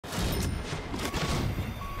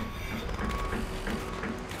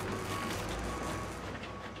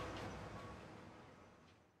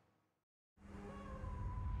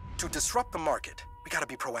To disrupt the market, we gotta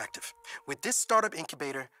be proactive. With this startup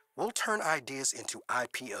incubator, we'll turn ideas into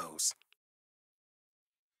IPOs.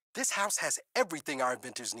 This house has everything our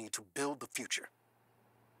inventors need to build the future.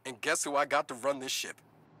 And guess who I got to run this ship?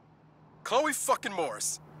 Chloe fucking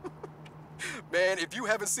Morris. Man, if you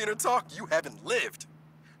haven't seen her talk, you haven't lived.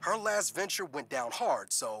 Her last venture went down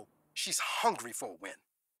hard, so she's hungry for a win.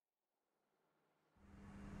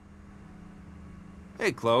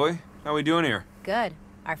 Hey, Chloe. How we doing here? Good.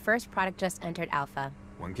 Our first product just entered alpha.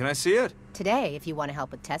 When can I see it? Today, if you want to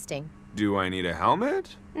help with testing. Do I need a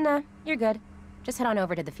helmet? Nah, you're good. Just head on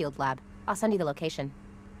over to the field lab. I'll send you the location.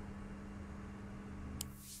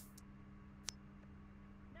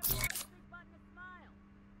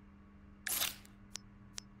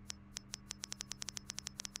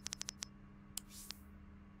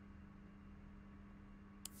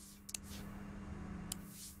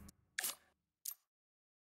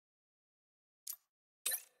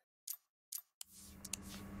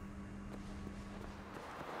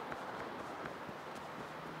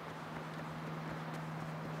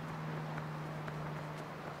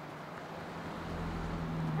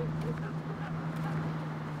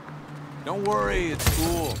 Don't worry, it's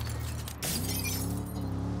cool.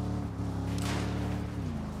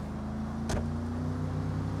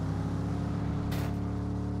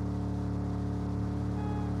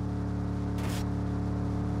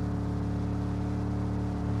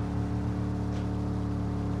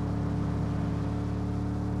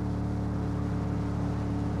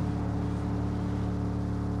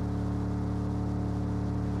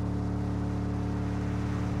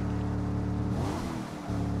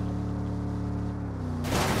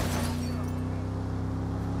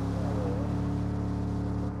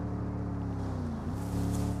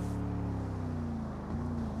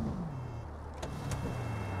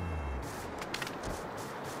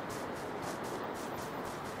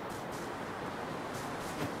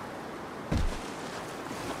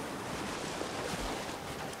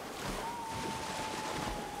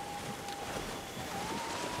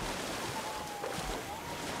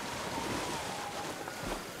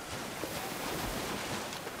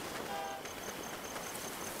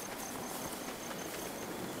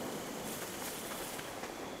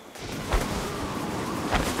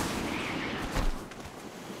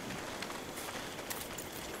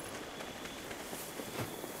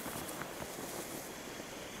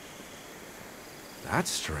 That's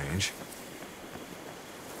strange.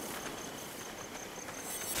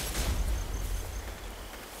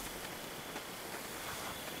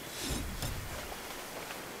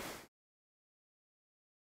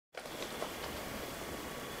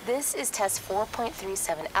 This is test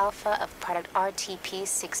 4.37 alpha of product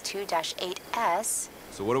RTP62-8S.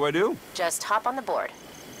 So what do I do? Just hop on the board.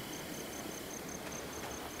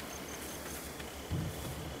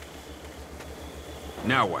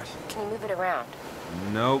 Now what? Can you move it around?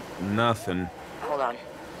 Nope, nothing. Hold on.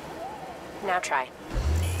 Now try.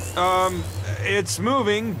 It's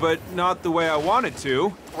moving, but not the way I want it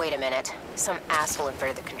to. Wait a minute. Some asshole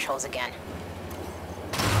inverted the controls again.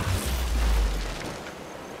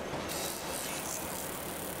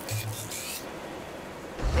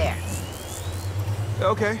 There.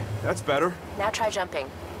 Okay, that's better. Now try jumping.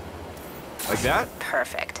 Like that?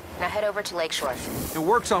 Perfect. Now head over to Lakeshore. It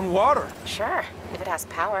works on water. Sure, if it has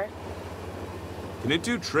power. Can it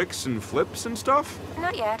do tricks and flips and stuff?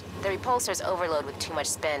 Not yet. The repulsor's overload with too much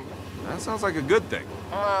spin. That sounds like a good thing.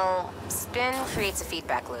 Well, spin creates a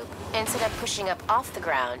feedback loop. Instead of pushing up off the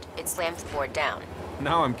ground, it slams the board down.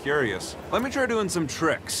 Now I'm curious. Let me try doing some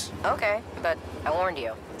tricks. Okay, but I warned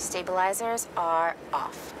you. Stabilizers are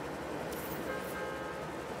off.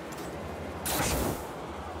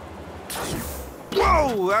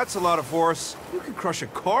 Whoa, that's a lot of force. You could crush a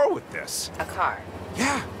car with this. A car.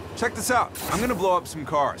 Yeah, check this out. I'm gonna blow up some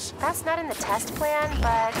cars. That's not in the test plan,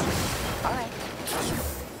 but... all right.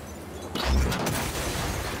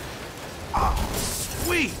 Oh,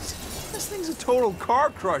 sweet! This thing's a total car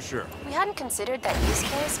crusher. We hadn't considered that use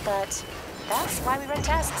case, but that's why we run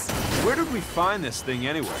tests. Where did we find this thing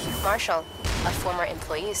anyway? Marshall, a former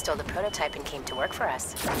employee, stole the prototype and came to work for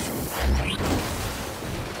us.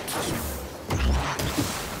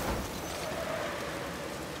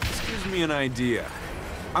 This gives me an idea.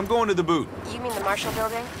 I'm going to the boot. You mean the Marshall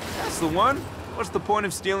building? That's the one? What's the point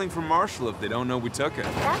of stealing from Marshall if they don't know we took it?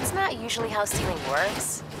 That's not usually how stealing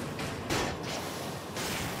works.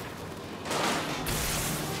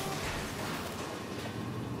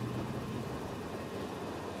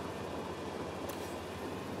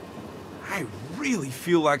 I really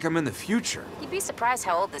feel like I'm in the future. You'd be surprised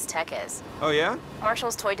how old this tech is. Oh, yeah?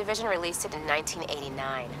 Marshall's toy division released it in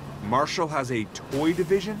 1989. Marshall has a toy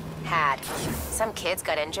division? Had. Some kids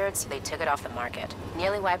got injured, so they took it off the market.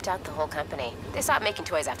 Nearly wiped out the whole company. They stopped making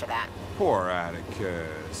toys after that. Poor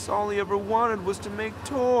Atticus. All he ever wanted was to make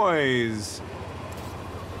toys.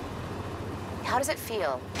 How does it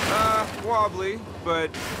feel? Wobbly, but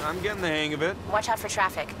I'm getting the hang of it. Watch out for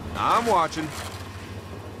traffic. I'm watching.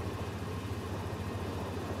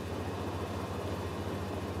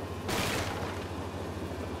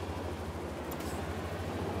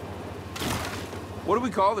 What do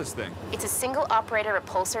we call this thing? It's a single-operator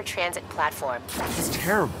repulsor transit platform. It's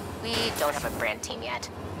terrible. We don't have a brand team yet.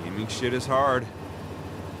 Naming shit is hard.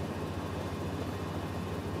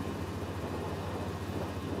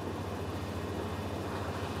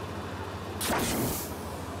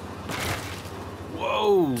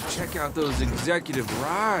 Whoa, check out those executive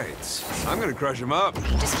rides. I'm gonna crush them up.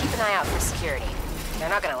 Just keep an eye out for security. They're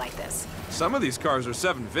not gonna like this. Some of these cars are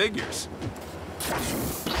 7 figures.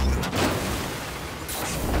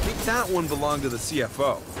 I think that one belonged to the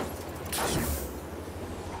CFO.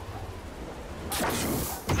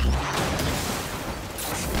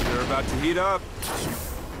 They're about to heat up.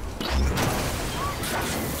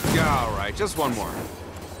 Yeah, all right, just one more.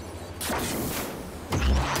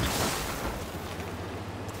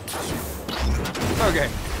 Okay,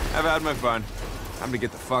 I've had my fun. Time to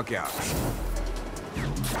get the fuck out.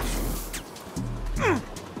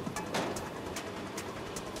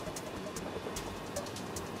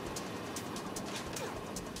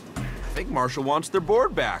 I think Marshall wants their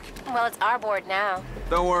board back. Well, it's our board now.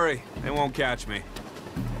 Don't worry, they won't catch me.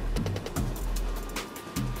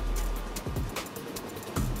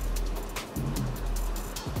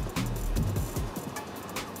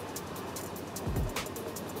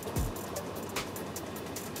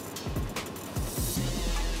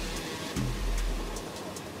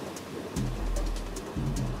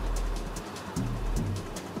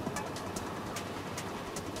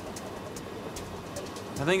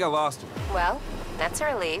 I think I lost him. Well, that's a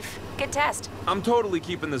relief. Good test. I'm totally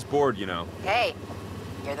keeping this board, you know. Hey,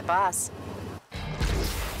 you're the boss.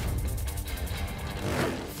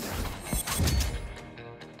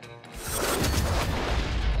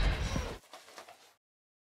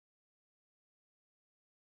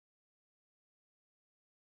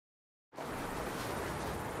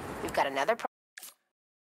 We've got another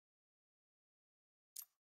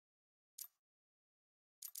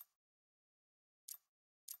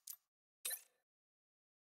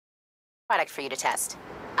product for you to test.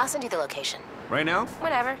 I'll send you the location. Right now?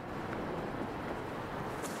 Whenever.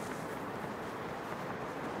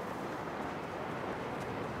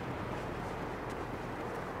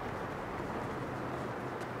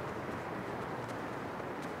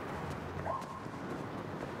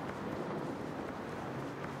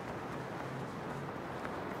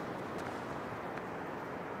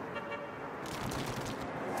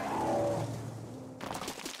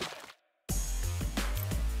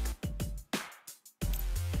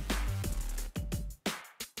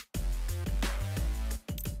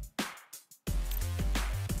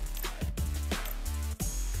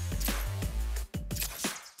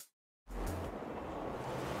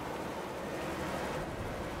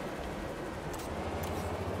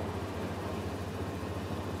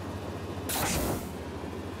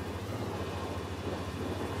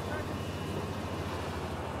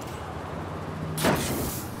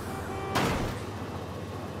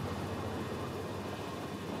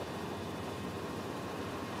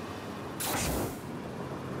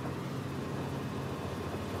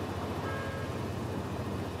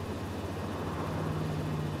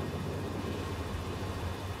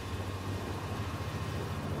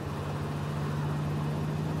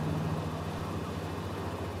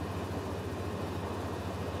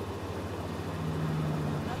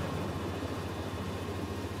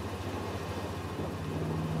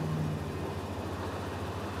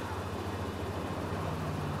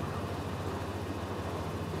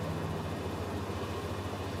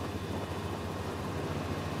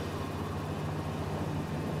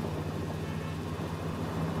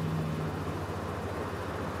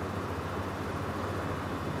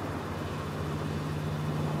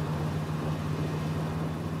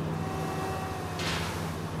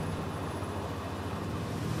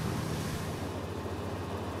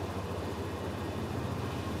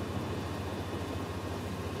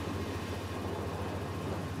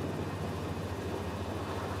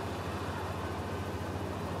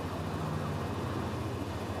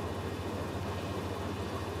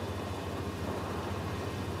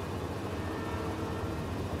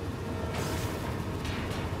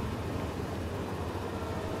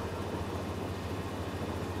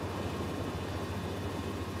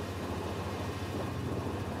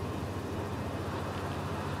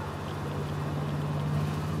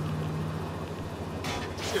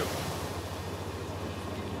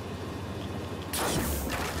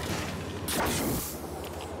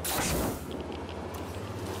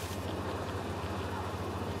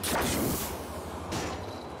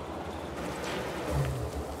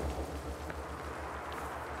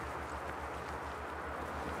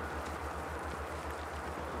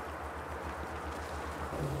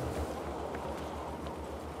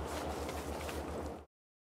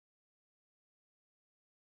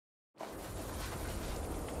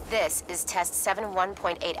 This is test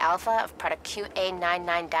 71.8 alpha of product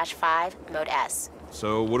QA99-5, Mode S.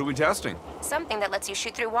 So what are we testing? Something that lets you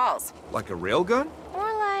shoot through walls. Like a railgun?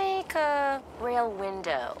 More like a rail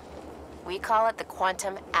window. We call it the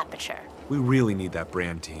quantum aperture. We really need that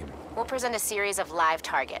brand team. We'll present a series of live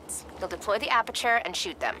targets. You'll deploy the aperture and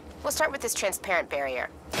shoot them. We'll start with this transparent barrier.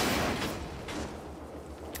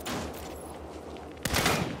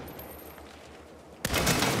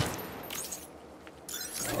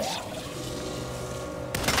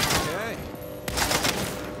 Okay.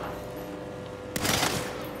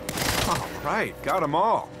 All right, got them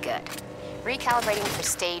all. Good. Recalibrating for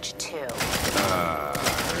stage 2. Are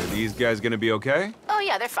these guys gonna be okay? Oh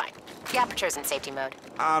yeah, they're fine. The aperture's in safety mode.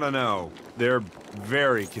 I don't know. They're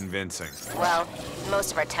very convincing. Well,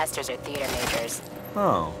 most of our testers are theater majors.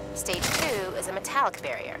 Oh. Stage 2 is a metallic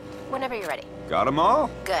barrier. Whenever you're ready. Got them all?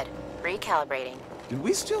 Good. Recalibrating. Did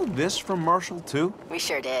we steal this from Marshall, too? We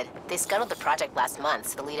sure did. They scuttled the project last month,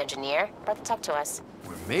 so the lead engineer brought the tech to us.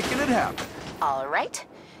 We're making it happen. All right.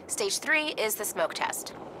 Stage 3 is the smoke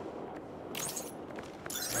test.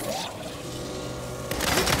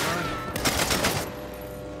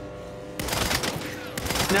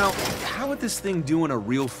 Now, how would this thing do in a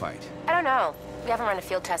real fight? I don't know. We haven't run a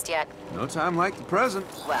field test yet. No time like the present.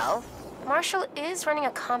 Well, Marshall is running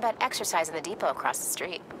a combat exercise in the depot across the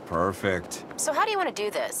street. Perfect. So how do you want to do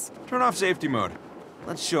this? Turn off safety mode.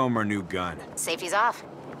 Let's show him our new gun. Safety's off.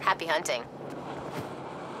 Happy hunting.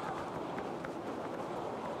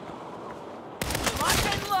 Lock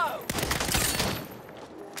and load!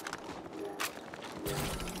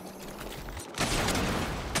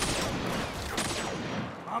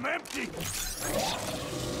 I'm empty!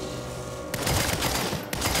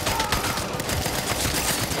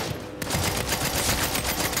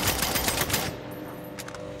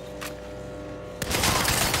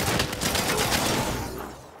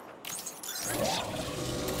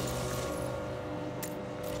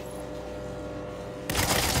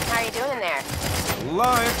 How are you doing in there?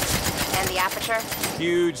 Live. And the aperture?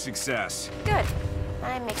 Huge success. Good.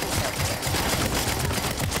 I'm making notes here.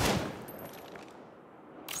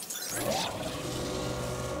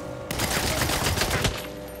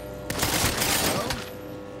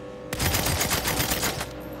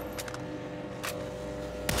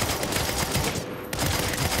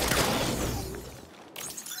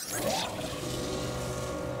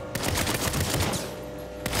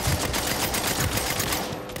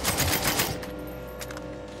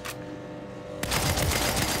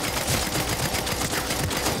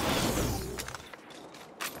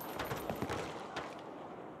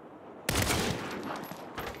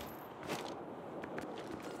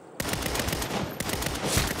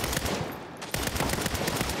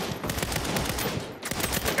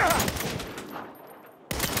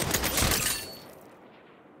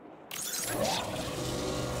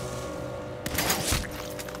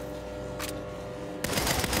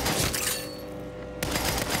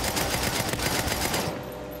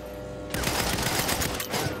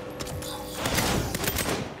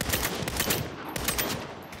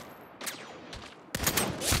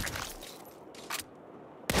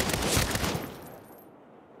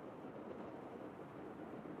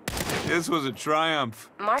 This was a triumph.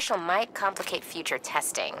 Marshall might complicate future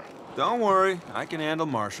testing. Don't worry, I can handle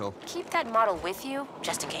Marshall. Keep that model with you,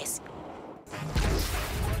 just in case.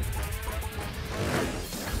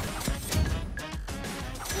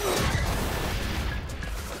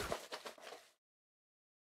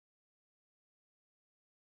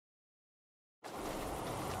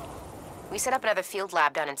 We set up another field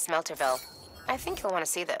lab down in Smelterville. I think you'll want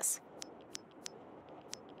to see this.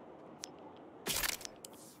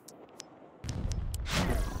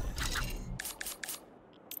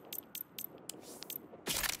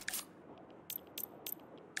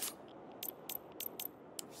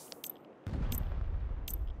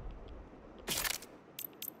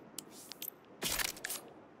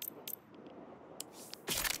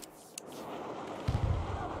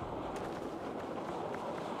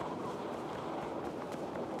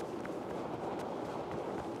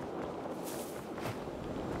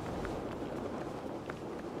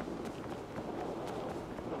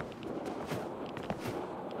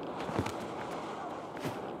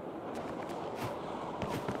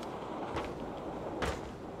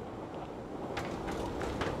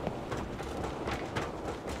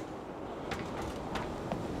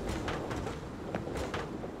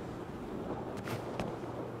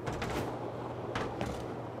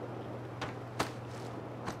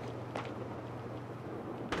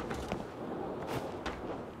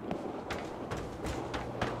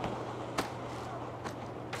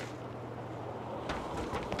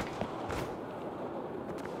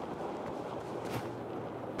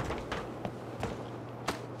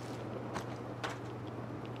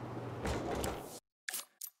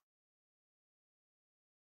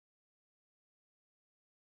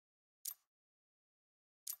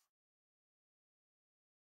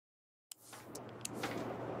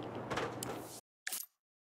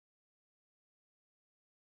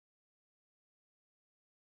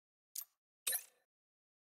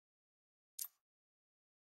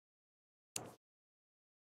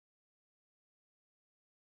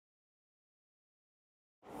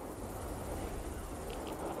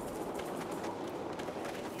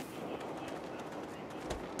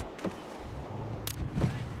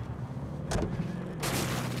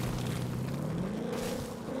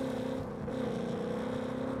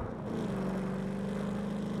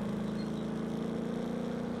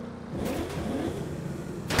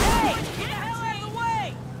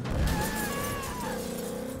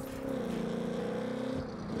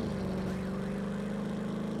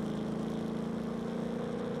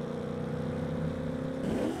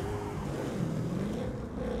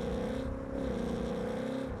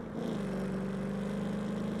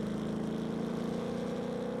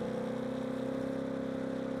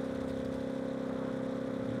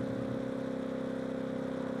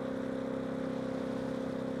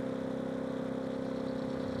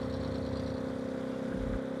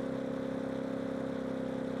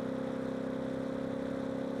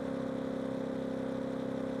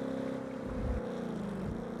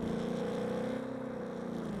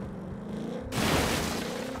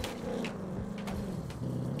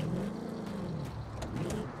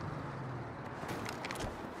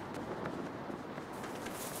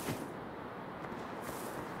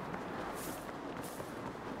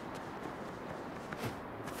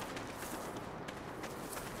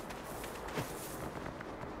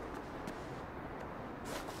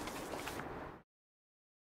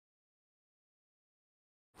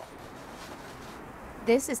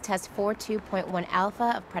 This is test 42.1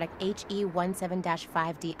 alpha of product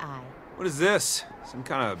HE17-5DI. What is this? Some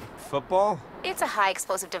kind of football? It's a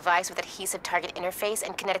high-explosive device with adhesive target interface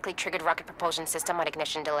and kinetically triggered rocket propulsion system on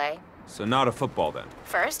ignition delay. So not a football then?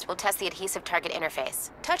 First, we'll test the adhesive target interface.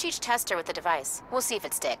 Touch each tester with the device. We'll see if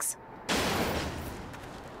it sticks.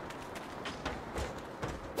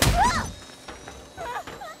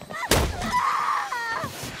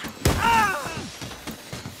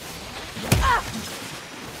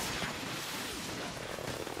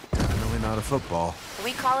 Definitely not a football.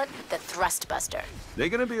 We call it the Thrust Buster. They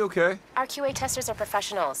gonna be okay? Our QA testers are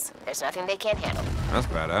professionals. There's nothing they can't handle. That's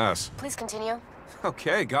badass. Please continue.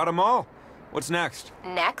 Okay, got them all. What's next?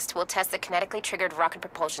 Next, we'll test the kinetically triggered rocket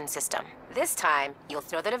propulsion system. This time, you'll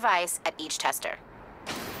throw the device at each tester.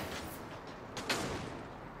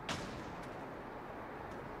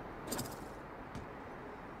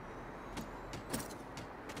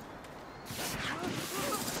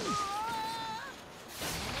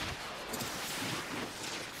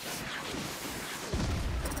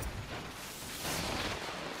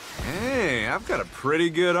 Hey, I've got a pretty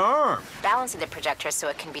good arm. Balancing the projector so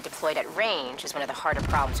it can be deployed at range is one of the harder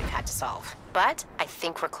problems we've had to solve. But I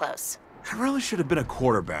think we're close. I really should have been a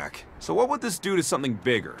quarterback. So what would this do to something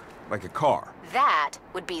bigger, like a car? That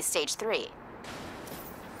would be stage 3.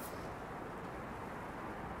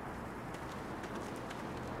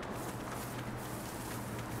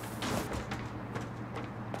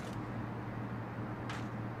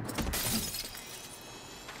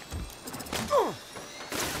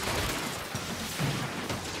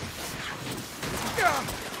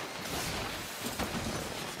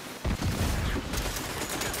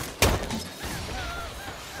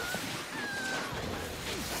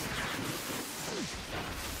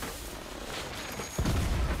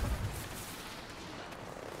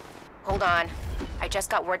 Hold on. I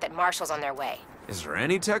just got word that Marshall's on their way. Is there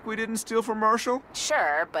any tech we didn't steal from Marshall?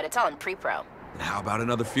 Sure, but it's all in pre-pro. How about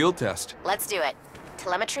another field test? Let's do it.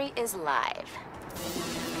 Telemetry is live.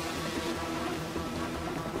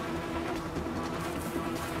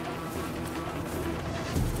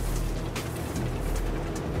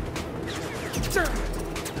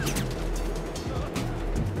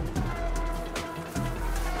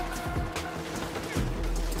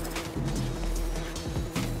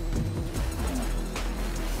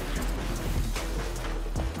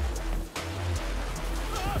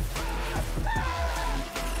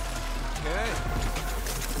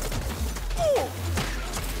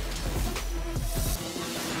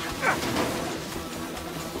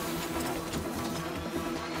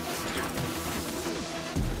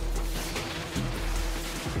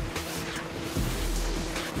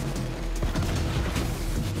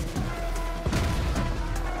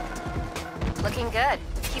 Looking good.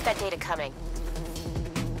 Keep that data coming.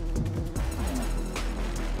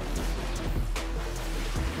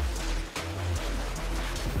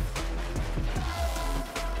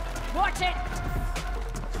 Watch it!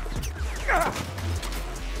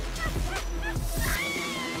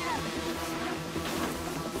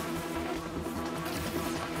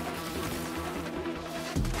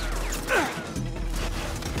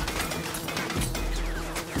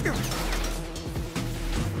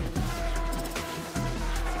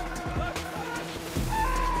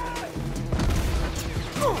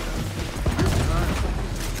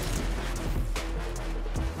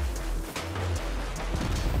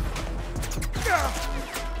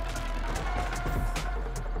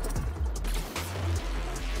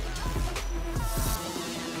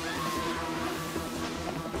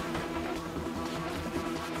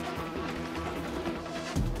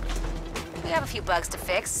 We have a few bugs to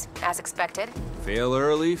fix, as expected. Fail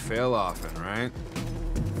early, fail often, right?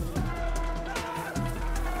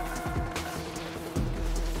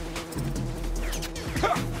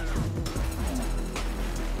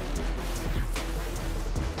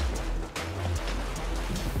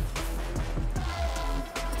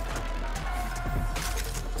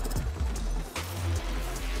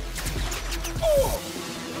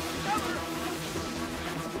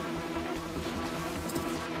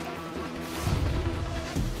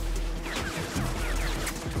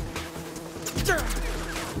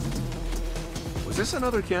 Was this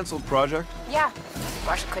another canceled project? Yeah,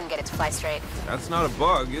 Marshall couldn't get it to fly straight. That's not a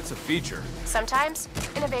bug, it's a feature. Sometimes,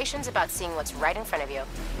 innovation's about seeing what's right in front of you.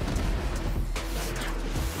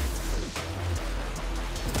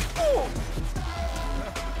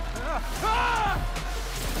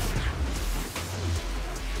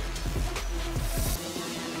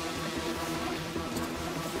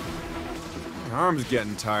 My arm's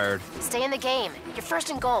getting tired. Stay in the game. You're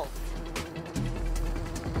first and goal.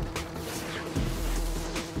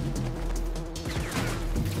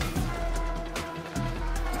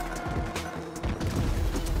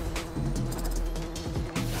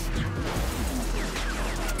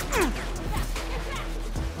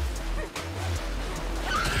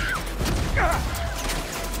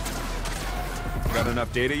 Got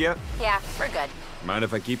enough data yet? Yeah, we're good. Mind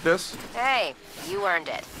if I keep this? Hey, you earned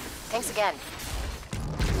it. Thanks again.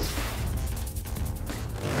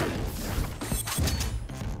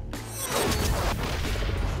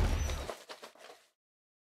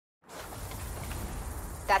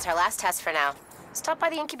 That's our last test for now. Stop by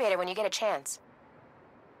the incubator when you get a chance.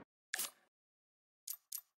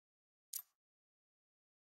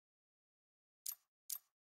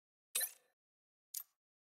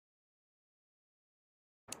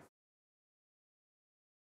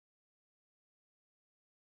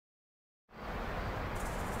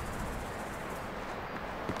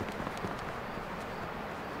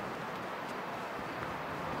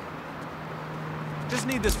 Just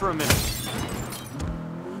need this for a minute.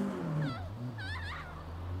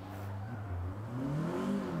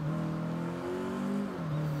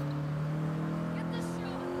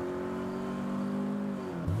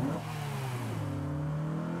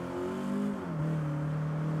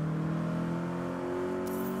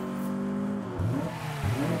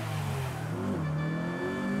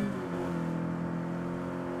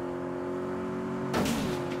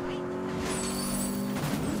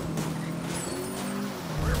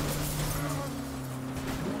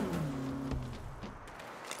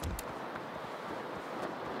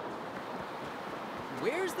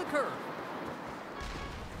 Where's the curve?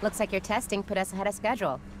 Looks like your testing put us ahead of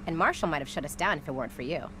schedule, and Marshall might have shut us down if it weren't for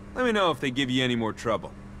you. Let me know if they give you any more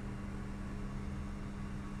trouble.